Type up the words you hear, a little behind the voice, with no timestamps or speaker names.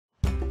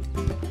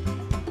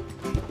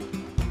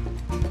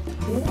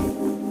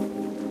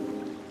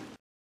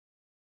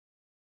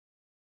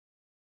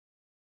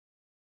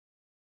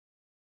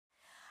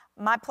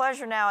My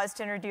pleasure now is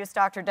to introduce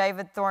Dr.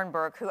 David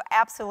Thornburg, who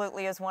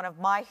absolutely is one of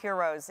my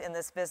heroes in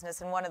this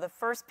business and one of the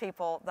first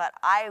people that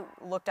I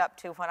looked up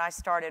to when I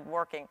started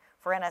working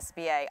for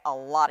NSBA a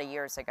lot of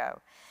years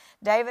ago.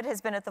 David has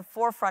been at the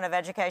forefront of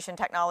education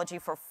technology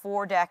for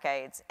 4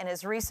 decades, and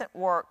his recent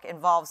work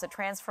involves the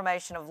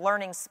transformation of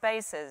learning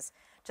spaces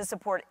to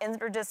support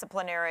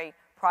interdisciplinary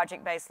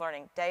project-based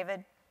learning.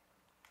 David?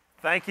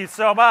 Thank you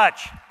so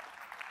much.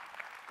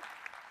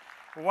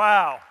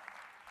 Wow.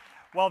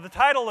 Well, the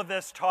title of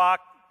this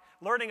talk,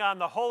 Learning on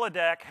the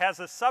Holodeck, has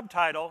a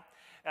subtitle,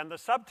 and the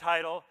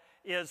subtitle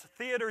is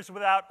Theaters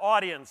Without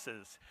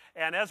Audiences.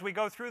 And as we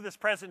go through this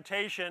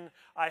presentation,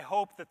 I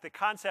hope that the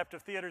concept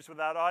of theaters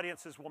without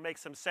audiences will make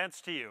some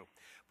sense to you.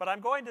 But I'm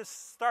going to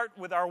start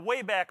with our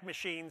Wayback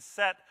Machine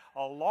set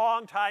a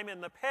long time in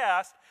the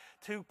past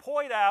to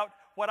point out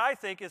what I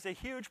think is a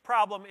huge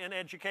problem in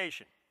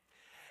education.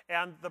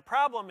 And the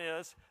problem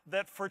is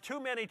that for too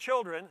many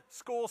children,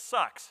 school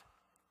sucks.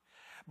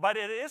 But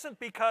it isn't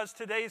because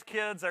today's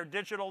kids are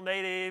digital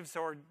natives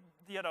or,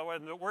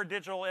 and we're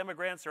digital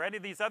immigrants or any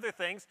of these other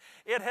things.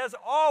 It has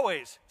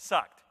always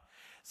sucked.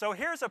 So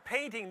here's a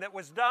painting that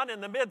was done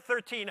in the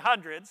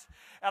mid-1300s,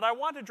 and I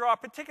want to draw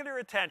particular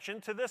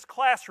attention to this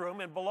classroom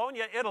in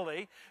Bologna,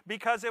 Italy,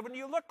 because when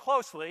you look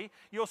closely,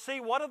 you'll see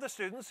one of the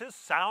students is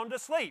sound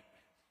asleep.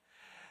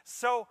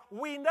 So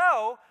we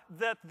know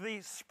that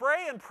the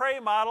spray and pray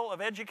model of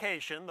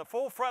education, the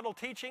full frontal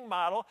teaching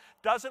model,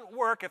 doesn't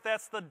work if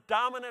that's the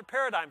dominant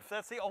paradigm, if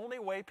that's the only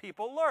way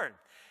people learn.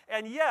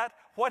 And yet,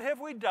 what have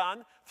we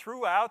done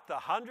throughout the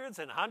hundreds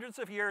and hundreds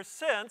of years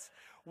since?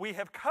 We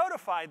have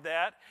codified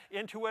that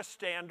into a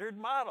standard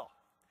model.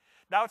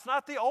 Now, it's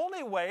not the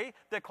only way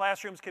that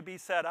classrooms can be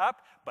set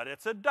up, but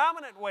it's a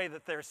dominant way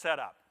that they're set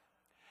up.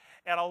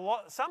 And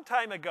some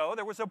time ago,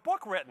 there was a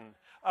book written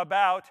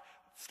about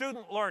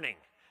student learning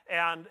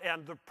and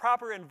the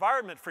proper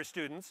environment for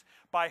students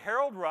by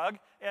Harold Rugg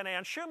and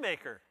Ann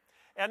Shoemaker.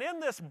 And in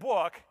this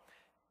book,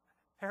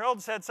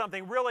 Harold said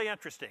something really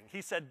interesting.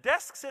 He said,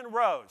 desks in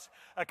rows,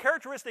 a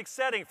characteristic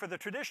setting for the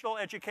traditional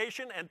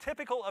education and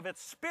typical of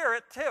its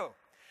spirit too.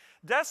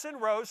 Desks in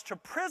rows to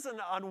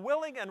prison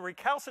unwilling and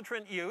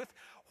recalcitrant youth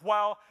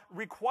while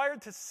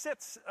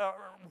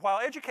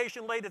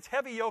education laid its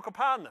heavy yoke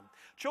upon them.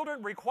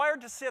 Children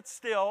required to sit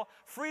still,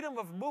 freedom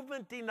of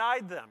movement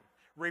denied them.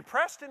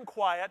 Repressed and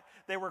quiet,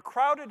 they were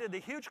crowded into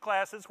huge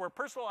classes where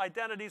personal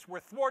identities were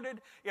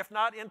thwarted, if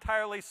not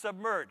entirely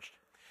submerged.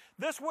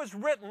 This was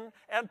written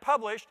and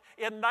published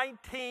in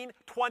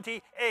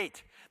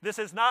 1928. This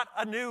is not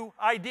a new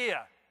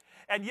idea.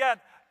 And yet,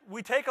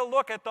 we take a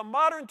look at the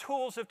modern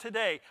tools of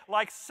today,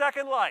 like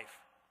Second Life.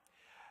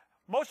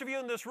 Most of you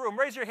in this room,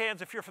 raise your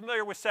hands if you're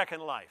familiar with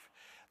Second Life.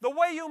 The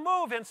way you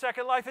move in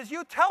Second Life is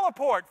you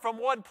teleport from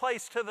one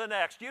place to the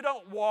next. You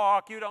don't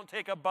walk, you don't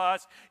take a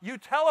bus, you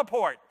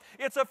teleport.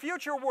 It's a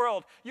future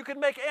world. You can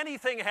make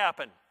anything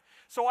happen.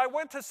 So I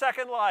went to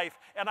Second Life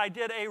and I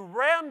did a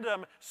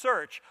random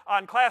search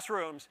on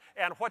classrooms,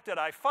 and what did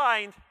I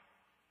find?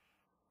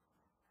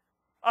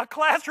 A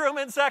classroom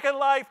in Second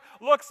Life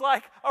looks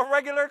like a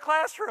regular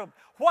classroom.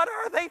 What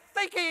are they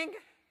thinking?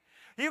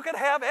 You can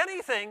have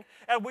anything,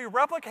 and we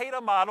replicate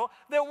a model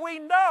that we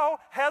know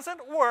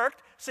hasn't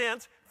worked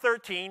since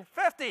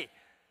 1350.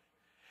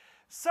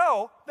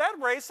 So that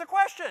raised the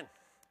question,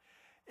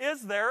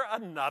 is there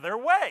another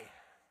way?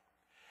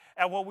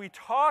 And when we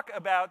talk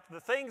about the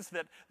things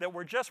that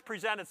were just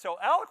presented so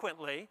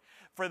eloquently,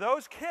 for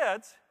those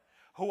kids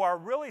who are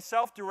really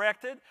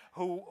self-directed,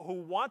 who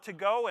want to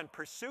go and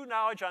pursue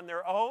knowledge on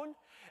their own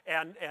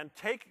and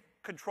take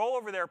control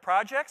over their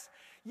projects,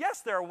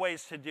 yes, there are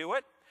ways to do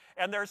it,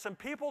 and there are some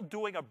people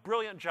doing a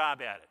brilliant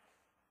job at it.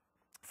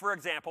 For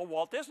example,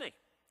 Walt Disney.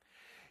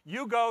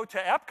 You go to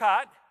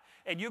Epcot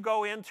and you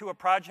go into a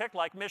project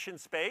like Mission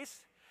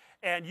Space,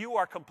 and you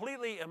are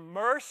completely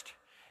immersed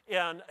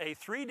in a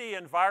 3D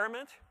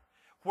environment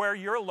where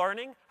you're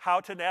learning how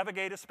to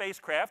navigate a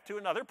spacecraft to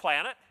another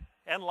planet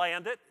and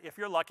land it, if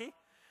you're lucky,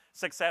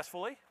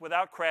 successfully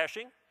without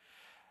crashing.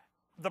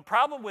 The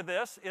problem with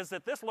this is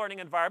that this learning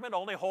environment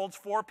only holds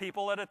 4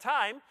 people at a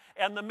time,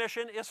 and the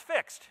mission is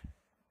fixed.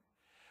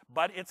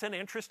 But it's an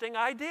interesting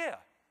idea.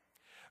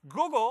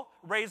 Google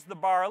raised the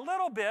bar a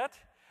little bit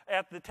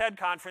at the TED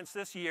conference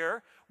this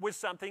year with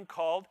something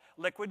called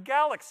Liquid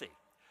Galaxy.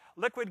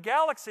 Liquid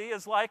Galaxy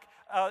is like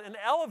an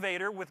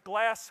elevator with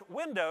glass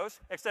windows,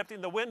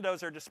 except the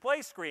windows are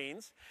display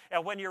screens.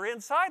 And when you're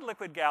inside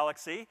Liquid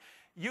Galaxy,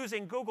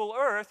 using Google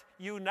Earth,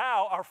 you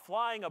now are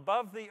flying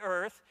above the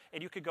Earth,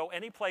 and you could go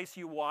any place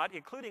you want,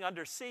 including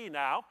undersea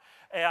now,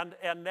 and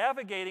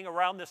navigating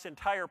around this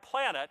entire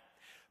planet.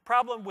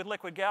 Problem with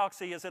Liquid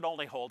Galaxy is it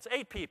only holds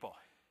 8 people.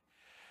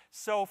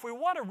 So if we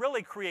want to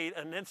really create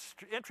an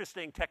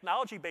interesting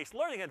technology-based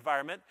learning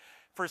environment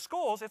for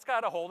schools, it's got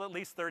to hold at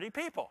least 30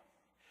 people.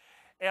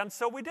 And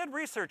so we did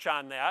research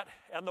on that,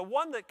 and the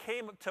one that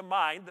came to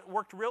mind that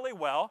worked really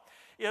well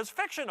is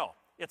fictional.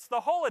 It's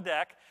the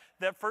holodeck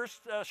that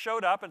first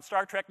showed up in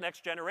Star Trek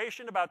Next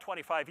Generation about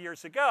 25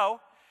 years ago.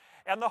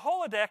 And the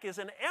holodeck is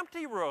an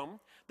empty room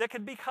that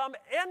can become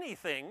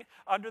anything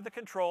under the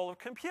control of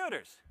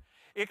computers.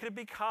 It could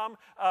become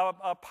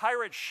a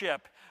pirate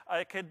ship.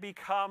 It could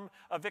become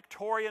a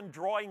Victorian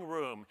drawing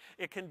room.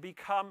 It can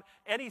become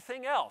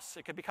anything else.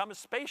 It could become a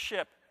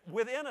spaceship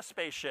within a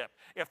spaceship,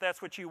 if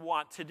that's what you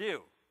want to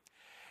do.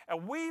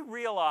 And we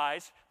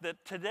realize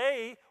that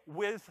today,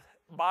 with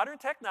modern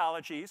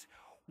technologies,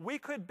 we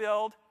could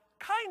build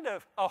kind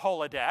of a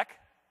holodeck,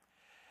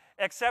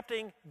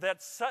 accepting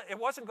that it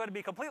wasn't going to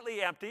be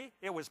completely empty.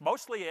 It was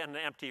mostly an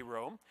empty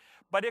room,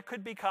 but it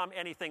could become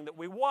anything that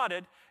we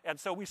wanted. And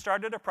so we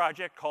started a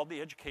project called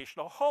the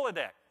Educational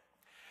Holodeck.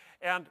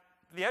 And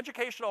the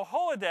Educational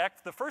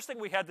Holodeck, the first thing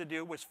we had to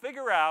do was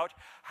figure out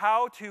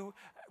how to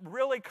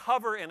really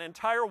cover an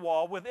entire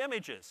wall with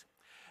images.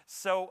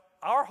 So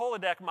our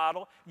holodeck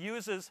model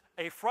uses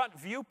a front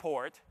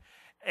viewport,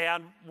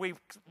 and we've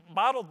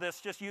modeled this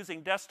just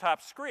using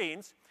desktop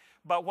screens.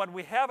 But when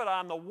we have it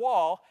on the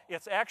wall,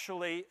 it's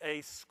actually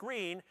a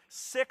screen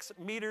 6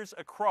 meters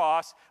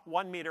across,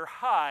 1 meter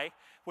high,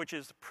 which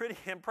is pretty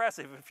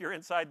impressive if you're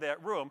inside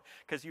that room,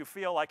 because you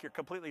feel like you're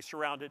completely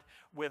surrounded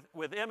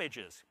with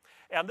images.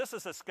 And this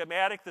is a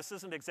schematic. This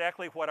isn't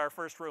exactly what our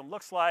first room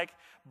looks like,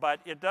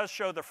 but it does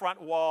show the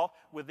front wall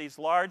with these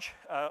large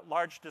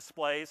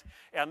displays,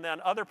 and then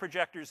other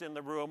projectors in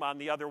the room on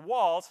the other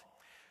walls,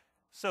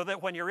 so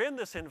that when you're in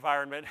this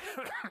environment,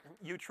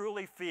 you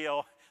truly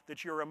feel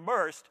that you're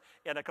immersed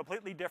in a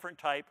completely different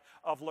type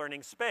of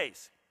learning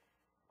space.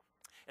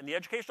 And the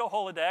Educational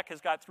Holodeck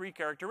has got 3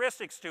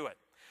 characteristics to it.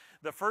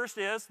 The first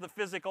is the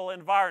physical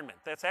environment.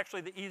 That's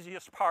actually the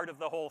easiest part of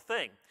the whole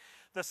thing.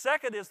 The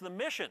second is the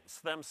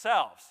missions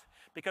themselves,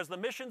 because the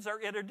missions are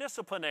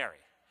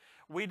interdisciplinary.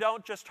 We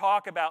don't just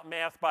talk about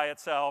math by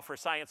itself or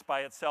science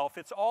by itself.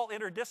 It's all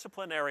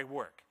interdisciplinary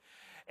work.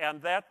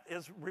 And that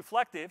is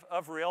reflective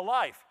of real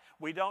life.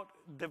 We don't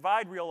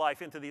divide real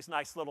life into these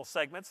nice little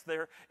segments.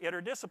 They're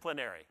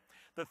interdisciplinary.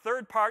 The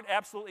third part,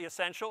 absolutely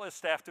essential, is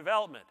staff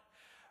development.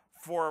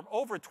 For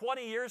over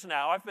 20 years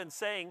now, I've been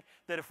saying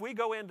that if we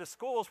go into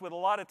schools with a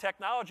lot of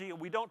technology and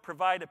we don't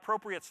provide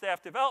appropriate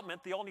staff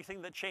development, the only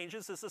thing that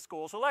changes is the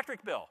school's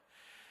electric bill.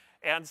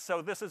 And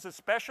so this is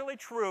especially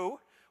true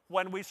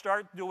when we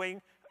start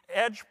doing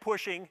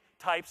edge-pushing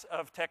types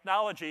of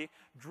technology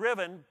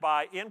driven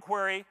by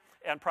inquiry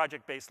and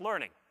project-based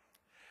learning.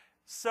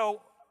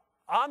 So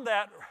on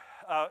that,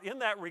 in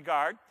that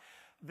regard,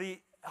 the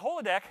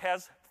holodeck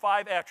has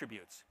 5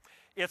 attributes.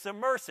 It's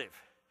immersive,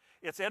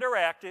 it's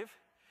interactive,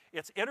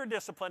 it's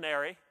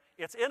interdisciplinary,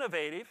 it's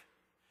innovative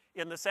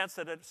in the sense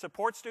that it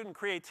supports student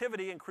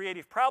creativity and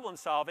creative problem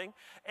solving,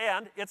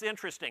 and it's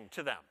interesting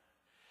to them.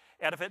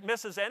 And if it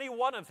misses any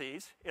one of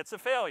these, it's a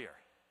failure.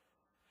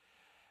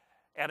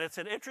 And it's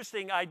an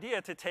interesting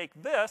idea to take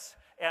this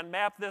and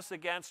map this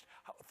against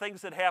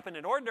things that happen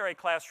in ordinary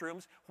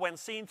classrooms when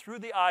seen through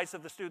the eyes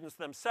of the students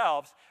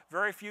themselves.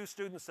 Very few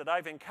students that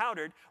I've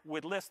encountered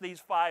would list these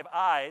 5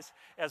 eyes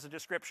as a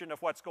description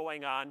of what's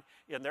going on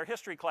in their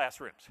history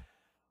classrooms.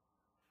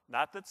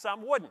 Not that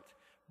some wouldn't,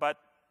 but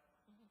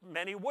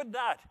many would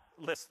not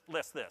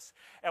list this.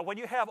 And when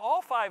you have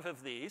all 5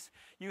 of these,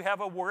 you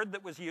have a word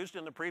that was used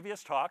in the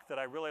previous talk that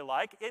I really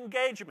like,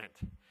 engagement.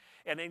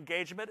 And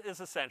engagement is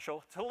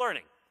essential to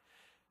learning.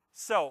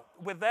 So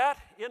with that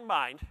in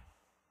mind,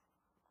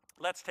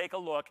 let's take a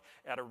look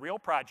at a real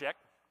project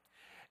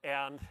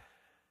and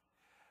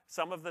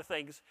some of the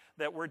things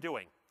that we're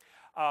doing.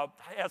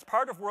 As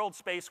part of World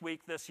Space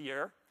Week this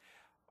year,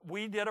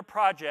 we did a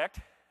project.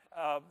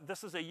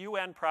 This is a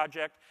UN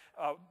project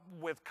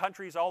with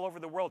countries all over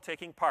the world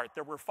taking part.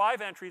 There were 5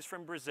 entries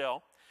from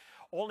Brazil,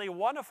 only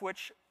one of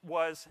which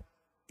was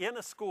in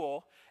a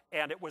school,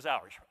 and it was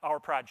our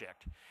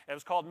project. It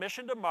was called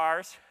Mission to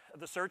Mars,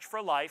 The Search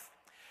for Life,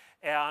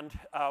 and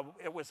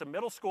it was a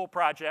middle school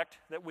project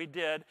that we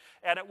did,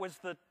 and it was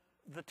the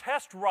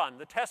test run,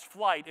 the test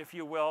flight, if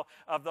you will,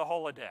 of the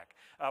holodeck.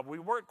 We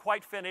weren't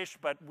quite finished,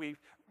 but we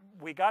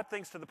got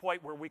things to the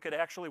point where we could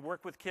actually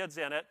work with kids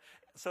in it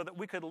so that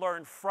we could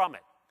learn from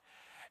it.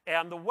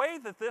 And the way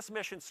that this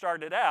mission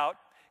started out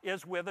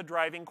is with a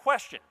driving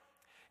question.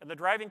 And the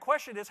driving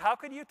question is, how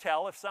could you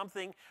tell if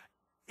something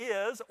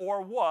is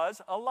or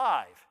was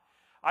alive?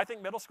 I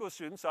think middle school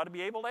students ought to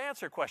be able to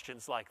answer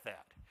questions like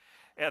that.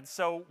 And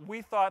so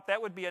we thought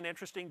that would be an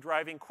interesting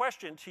driving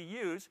question to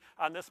use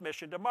on this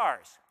mission to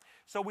Mars.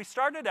 So we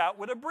started out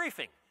with a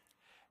briefing.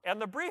 And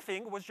the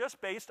briefing was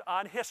just based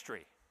on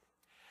history.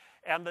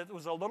 And there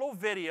was a little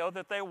video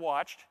that they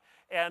watched.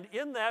 And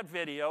in that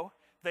video,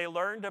 they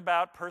learned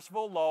about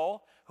Percival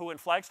Lowell, who in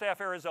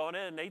Flagstaff, Arizona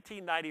in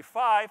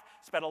 1895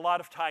 spent a lot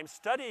of time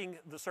studying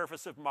the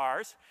surface of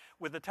Mars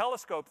with the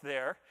telescope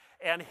there,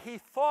 and he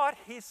thought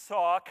he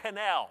saw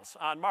canals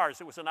on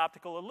Mars. It was an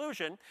optical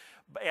illusion,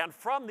 and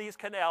from these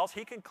canals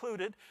he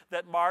concluded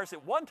that Mars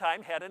at one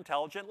time had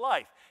intelligent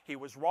life. He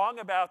was wrong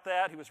about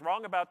that. He was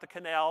wrong about the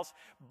canals,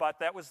 but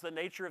that was the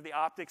nature of the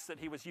optics that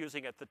he was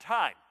using at the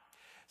time.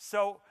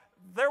 So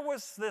there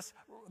was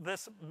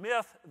this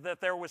myth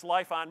that there was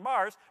life on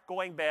Mars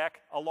going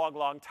back a long,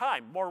 long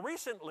time. More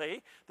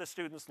recently, the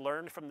students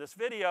learned from this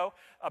video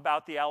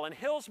about the Allen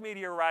Hills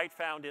meteorite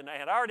found in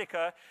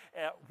Antarctica,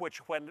 which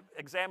when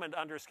examined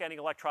under a scanning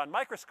electron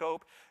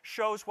microscope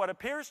shows what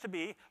appears to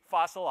be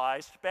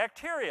fossilized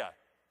bacteria.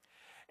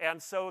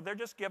 And so they're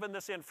just given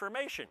this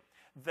information.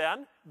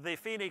 Then the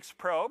Phoenix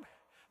probe,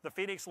 the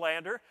Phoenix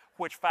lander,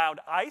 which found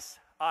ice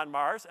on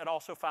Mars and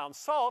also found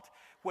salt,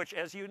 which,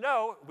 as you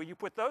know, when you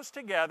put those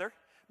together,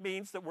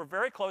 means that we're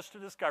very close to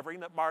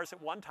discovering that Mars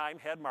at one time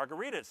had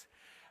margaritas.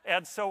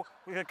 And so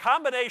the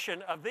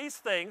combination of these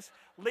things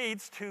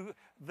leads to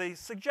the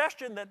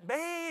suggestion that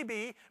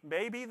maybe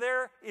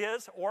there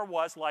is or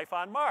was life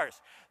on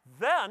Mars.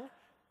 Then,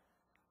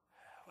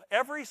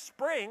 every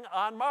spring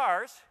on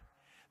Mars,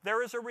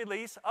 there is a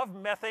release of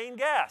methane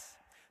gas.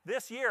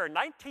 This year,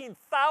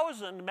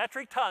 19,000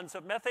 metric tons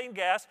of methane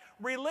gas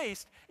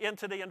released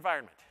into the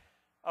environment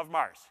of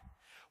Mars.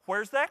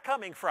 Where's that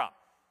coming from?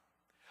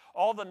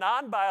 All the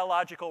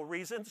non-biological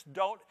reasons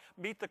don't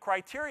meet the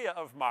criteria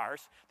of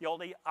Mars. The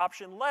only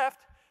option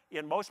left,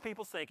 in most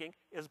people's thinking,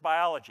 is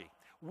biology.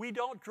 We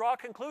don't draw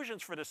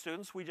conclusions for the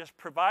students. We just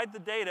provide the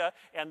data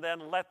and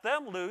then let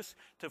them loose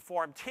to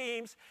form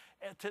teams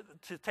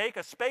to take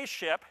a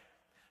spaceship.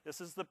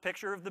 This is the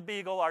picture of the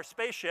Beagle, our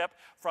spaceship,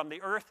 from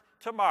the Earth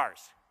to Mars,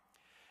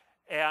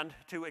 and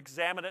to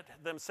examine it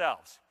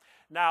themselves.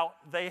 Now,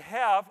 they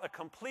have a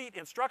complete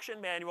instruction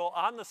manual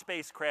on the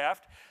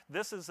spacecraft.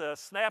 This is a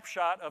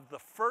snapshot of the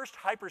first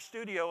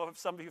HyperStudio, if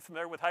some of you are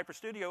familiar with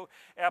HyperStudio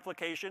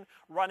application,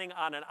 running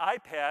on an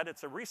iPad.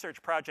 It's a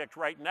research project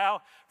right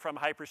now from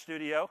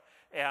HyperStudio,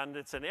 and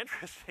it's an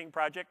interesting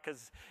project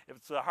because it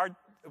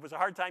was a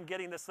hard time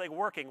getting this thing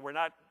working. We're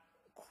not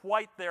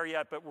quite there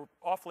yet, but we're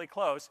awfully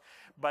close.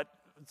 But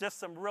just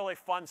some really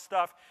fun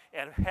stuff,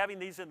 and having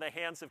these in the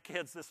hands of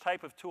kids, this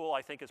type of tool,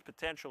 I think, is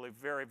potentially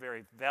very,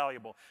 very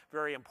valuable,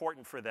 very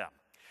important for them.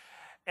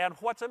 And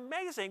what's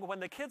amazing when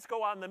the kids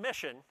go on the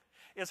mission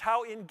is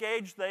how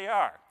engaged they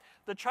are.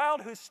 The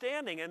child who's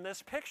standing in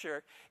this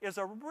picture is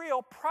a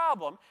real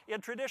problem in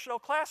traditional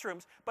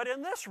classrooms, but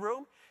in this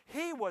room,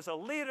 he was a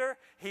leader,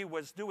 he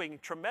was doing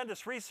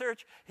tremendous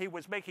research, he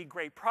was making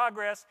great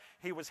progress,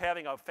 he was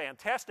having a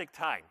fantastic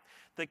time.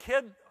 The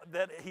kid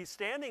that he's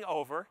standing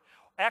over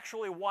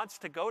actually wants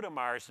to go to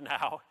Mars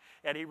now,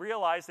 and he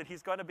realized that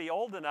he's going to be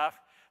old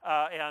enough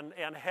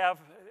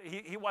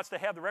he wants to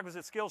have the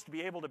requisite skills to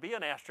be able to be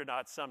an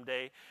astronaut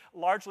someday,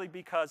 largely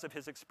because of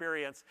his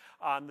experience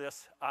on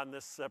this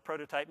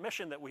prototype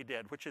mission that we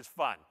did, which is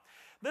fun.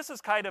 This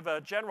is kind of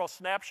a general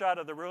snapshot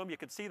of the room. You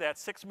can see that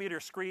 6-meter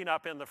screen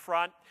up in the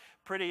front,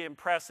 pretty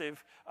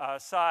impressive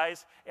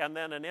size, and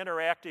then an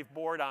interactive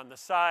board on the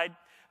side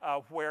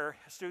where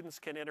students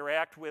can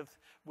interact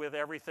with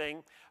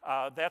everything.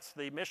 That's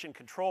the mission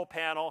control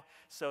panel,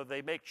 so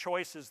they make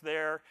choices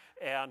there,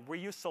 and we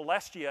use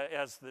Celestia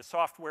as the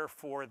software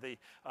for the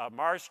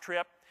Mars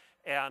trip,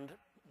 and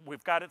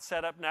we've got it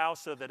set up now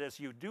so that as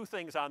you do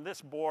things on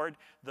this board,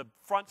 the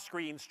front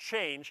screens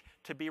change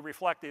to be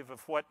reflective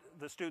of what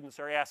the students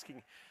are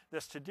asking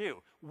this to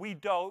do. We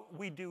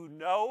do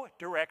no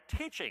direct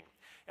teaching,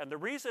 and the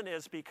reason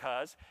is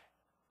because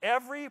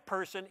every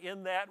person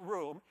in that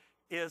room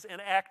is an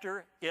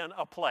actor in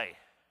a play.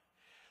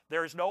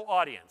 There's no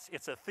audience.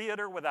 It's a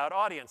theater without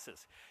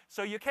audiences.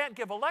 So you can't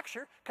give a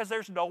lecture because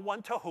there's no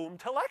one to whom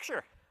to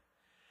lecture.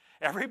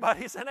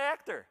 Everybody's an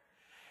actor.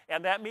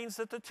 And that means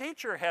that the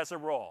teacher has a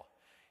role.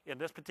 In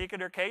this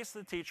particular case,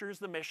 the teacher is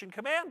the mission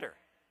commander.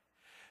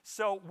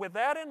 So with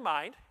that in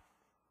mind,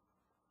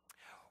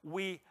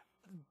 we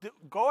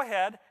go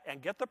ahead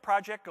and get the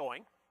project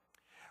going.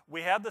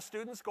 We have the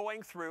students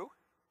going through,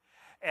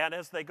 and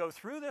as they go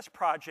through this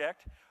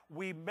project,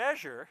 we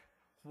measure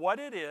what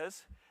it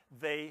is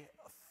they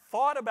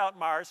thought about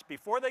Mars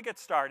before they get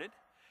started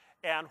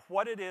and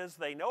what it is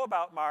they know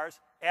about Mars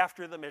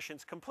after the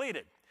mission's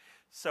completed.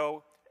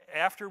 So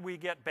after we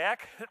get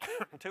back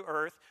to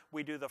Earth,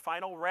 we do the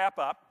final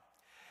wrap-up,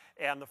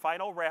 and the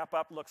final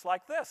wrap-up looks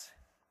like this.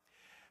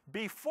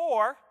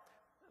 Before,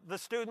 the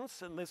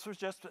students, and this was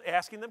just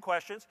asking them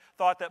questions,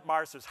 thought that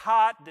Mars is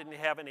hot, didn't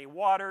have any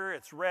water,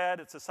 it's red,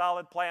 it's a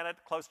solid planet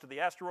close to the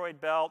asteroid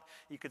belt,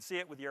 you could see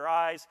it with your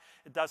eyes,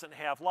 it doesn't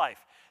have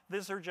life.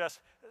 These are just,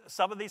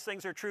 some of these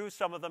things are true,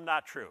 some of them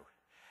not true.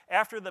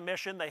 After the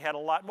mission, they had a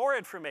lot more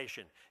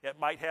information. It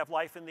might have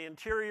life in the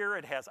interior,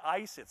 it has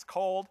ice, it's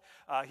cold,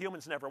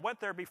 humans never went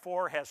there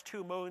before, has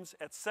 2 moons,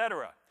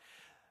 etc.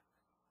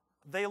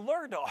 They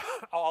learned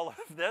all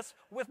of this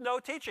with no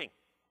teaching.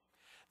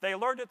 They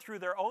learned it through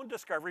their own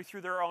discovery,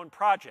 through their own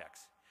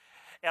projects.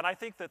 And I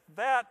think that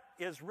that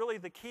is really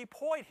the key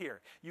point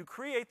here. You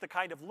create the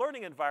kind of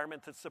learning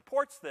environment that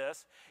supports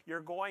this, you're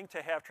going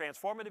to have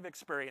transformative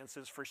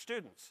experiences for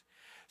students.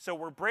 So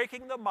we're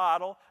breaking the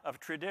model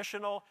of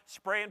traditional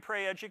spray and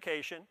pray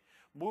education,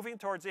 moving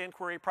towards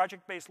inquiry,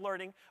 project-based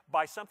learning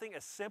by something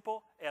as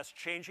simple as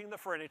changing the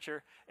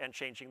furniture and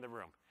changing the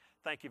room.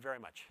 Thank you very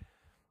much.